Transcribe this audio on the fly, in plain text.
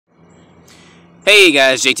Hey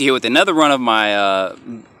guys, JT here with another run of my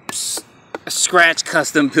scratch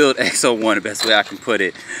custom built XO1, the best way I can put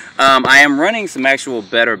it. I am running some actual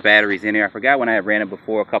better batteries in here. I forgot when I had ran it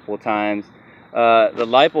before a couple of times. The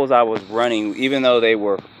LiPos I was running, even though they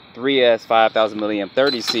were 3S 5000 milliamp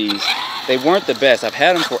 30Cs, they weren't the best. I've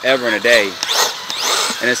had them forever and a day,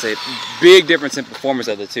 and it's a big difference in performance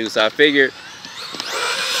of the two. So I figured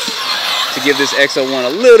to give this XO1 a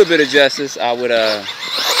little bit of justice, I would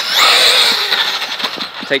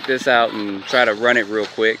take this out and try to run it real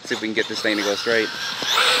quick, see if we can get this thing to go straight.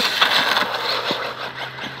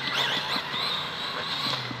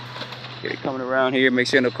 Get it coming around here, make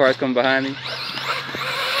sure no cars come behind me.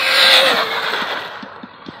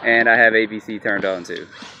 And I have ABC turned on too.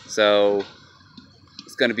 So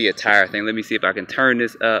it's gonna be a tire thing. Let me see if I can turn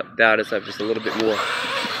this up, dial this up just a little bit more.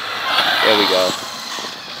 There we go.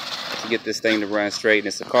 To get this thing to run straight. And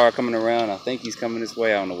it's a car coming around. I think he's coming this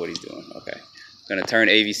way. I don't know what he's doing. Okay. Gonna turn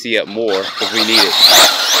AVC up more because we need it.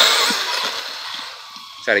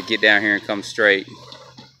 Try to get down here and come straight.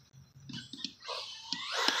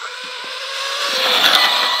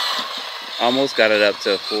 Almost got it up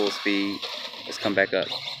to full speed. Let's come back up.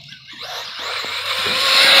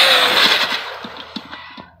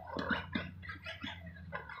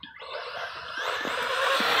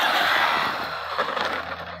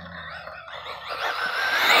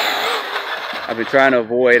 I've been trying to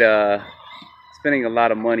avoid spending a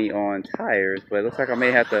lot of money on tires, but it looks like I may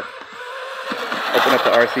have to open up the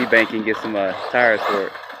RC bank and get some tires for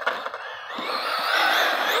it.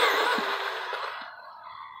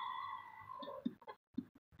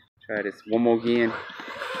 Try this one more again.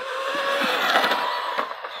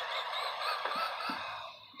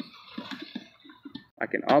 I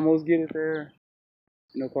can almost get it there.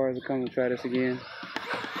 No cars are coming. Try this again.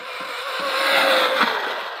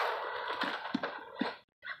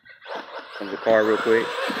 Comes a car real quick.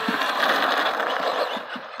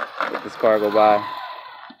 Let this car go by.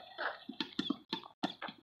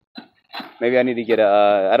 Maybe I need to get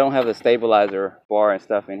a, I don't have the stabilizer bar and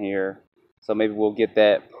stuff in here. So maybe we'll get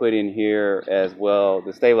that put in here as well.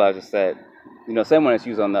 The stabilizer set, you know, same one that's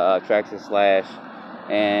used on the Traxxas Slash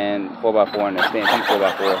and 4x4 and the Stampede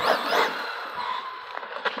 4x4.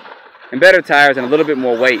 And better tires and a little bit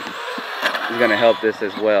more weight is going to help this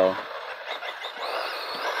as well.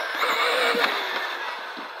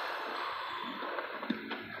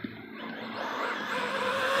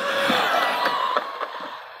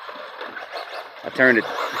 I turned the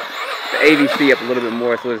AVC up a little bit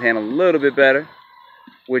more so it's handled a little bit better,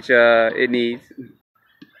 which it needs.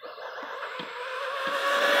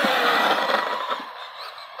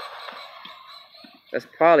 That's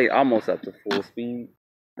probably almost up to full speed.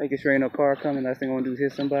 Making sure ain't no car coming. Last thing I want to do is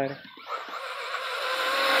hit somebody.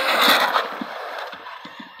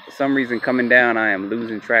 For some reason coming down I am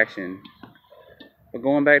losing traction. But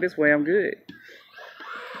going back this way I'm good.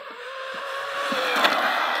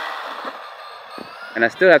 And I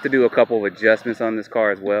still have to do a couple of adjustments on this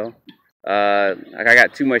car as well. Like I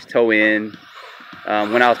got too much toe in.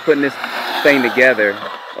 When I was putting this thing together,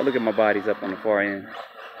 oh look at my body's up on the far end.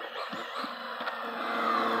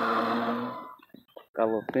 Got a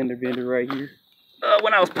little fender bender right here.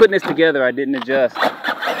 When I was putting this together, I didn't adjust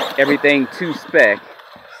everything to spec.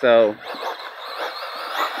 So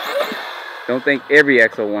don't think every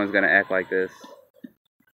XO1 is gonna act like this.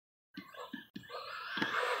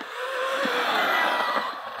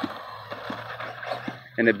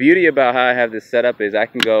 And the beauty about how I have this set up is I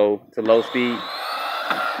can go to low speed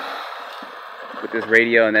with this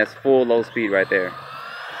radio, and that's full low speed right there.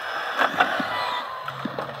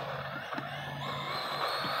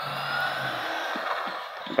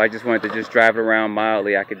 If I just wanted to just drive it around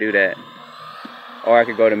mildly, I could do that. Or I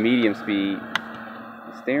could go to medium speed.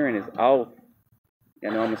 The steering is off.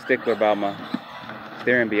 You know, I'm a stickler about my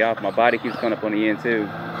steering be off. My body keeps coming up on the end too.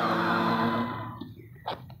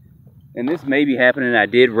 And this may be happening. I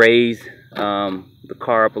did raise the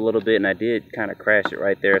car up a little bit and I did kind of crash it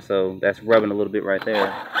right there. So that's rubbing a little bit right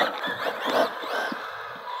there.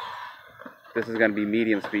 This is going to be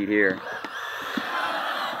medium speed here.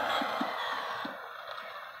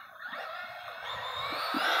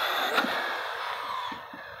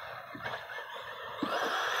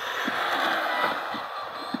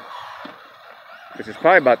 Which is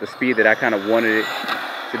probably about the speed that I kind of wanted it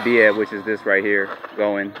to be at, which is this right here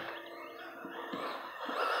going.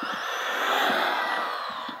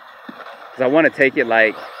 Because I want to take it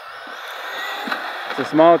like to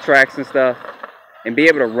small tracks and stuff and be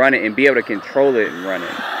able to run it and be able to control it and run it.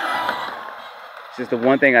 It's just the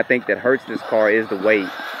one thing I think that hurts this car is the weight.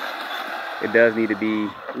 It does need to be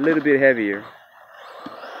a little bit heavier.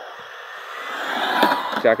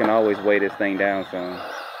 So I can always weigh this thing down some.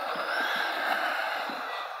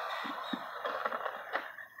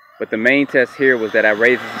 But the main test here was that I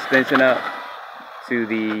raised the suspension up to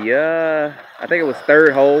the, I think it was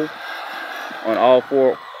 3rd hole on all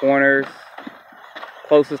 4 corners,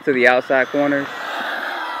 closest to the outside corners,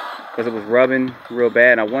 because it was rubbing real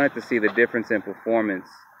bad, and I wanted to see the difference in performance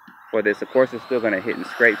for this. Of course, it's still going to hit and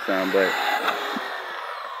scrape some, but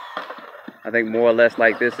I think more or less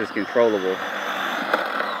like this is controllable.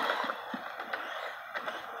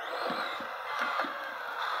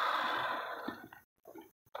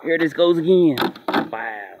 Here this goes again.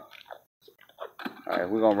 Wow. Alright,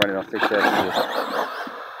 we're gonna run it on 6/7.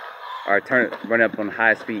 Alright, run it up on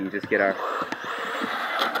high speed and just get our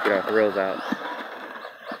thrills out.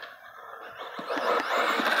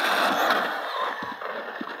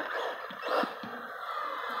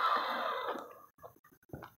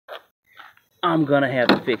 I'm gonna have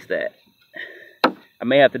to fix that. I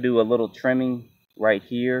may have to do a little trimming right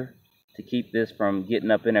here to keep this from getting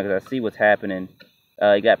up in there, because I see what's happening.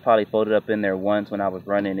 It got probably folded up in there once when I was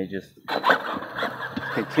running. It just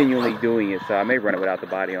continually doing it, so I may run it without the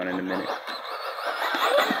body on in a minute,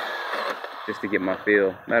 just to get my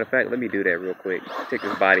feel. Matter of fact, let me do that real quick. Take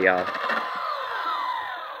this body off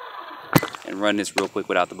and run this real quick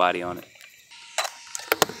without the body on it.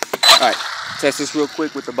 Alright, test this real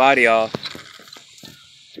quick with the body off.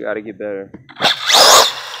 We gotta get better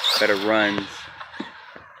runs.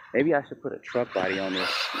 Maybe I should put a truck body on this.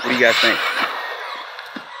 What do you guys think?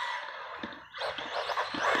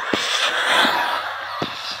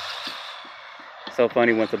 So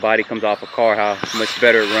funny once the body comes off a car, how much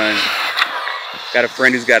better it runs. Got a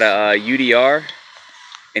friend who's got a UDR,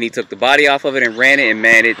 and he took the body off of it and ran it, and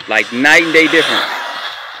man, it like night and day difference.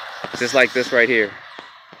 Just like this right here.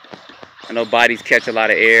 I know bodies catch a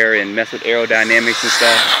lot of air and mess with aerodynamics and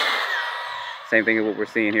stuff. Same thing as what we're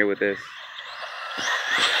seeing here with this.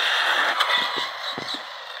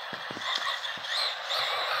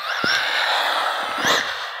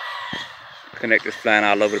 Connectors flying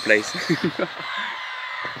all over the place.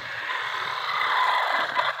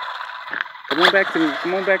 Come on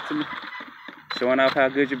back to me. Showing off how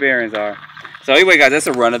good your bearings are. So anyway, guys, that's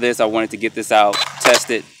a run of this. I wanted to get this out,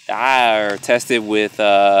 tested with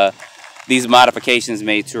these modifications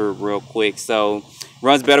made to it real quick. So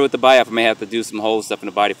runs better with the body. I may have to do some whole stuff in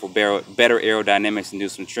the body for better aerodynamics and do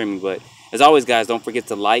some trimming. But as always, guys, don't forget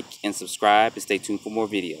to like and subscribe and stay tuned for more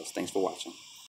videos. Thanks for watching.